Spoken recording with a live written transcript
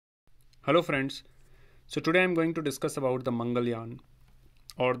Hello friends. So today I'm going to discuss about the Mangalyaan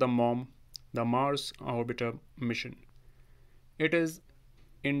or the MOM, the Mars Orbiter mission. It is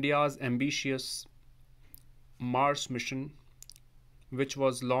India's ambitious Mars mission which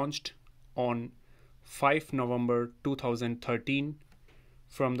was launched on 5 November 2013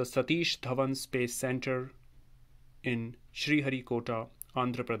 from the Satish Dhawan Space Center in Sriharikota,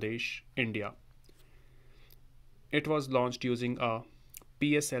 Andhra Pradesh, India. It was launched using a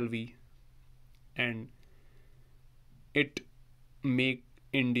PSLV and it made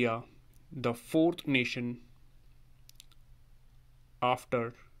India the fourth nation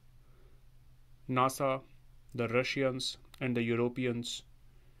after NASA, the Russians, and the Europeans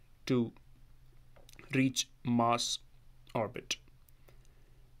to reach Mars orbit,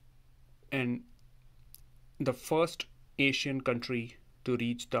 and the first Asian country to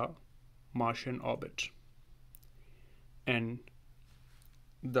reach the Martian orbit. And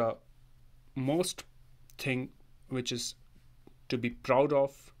the most thing which is to be proud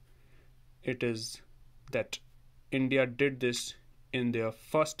of it is that India did this in their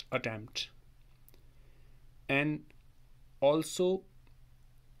first attempt, and also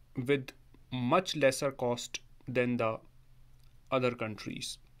with much lesser cost than the other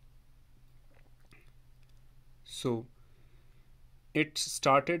countries. So it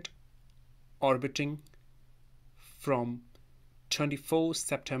started orbiting from 24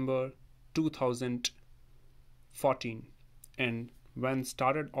 September 2014, and when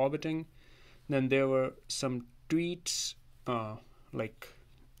started orbiting, then there were some tweets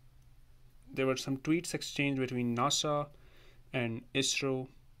exchanged between NASA and ISRO,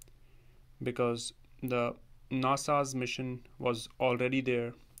 because the NASA's mission was already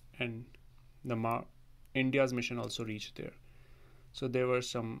there and the India's mission also reached there. So there were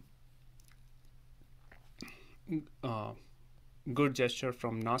some good gesture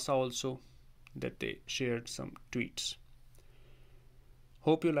from NASA also, that they shared some tweets.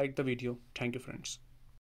 Hope you liked the video. Thank you friends.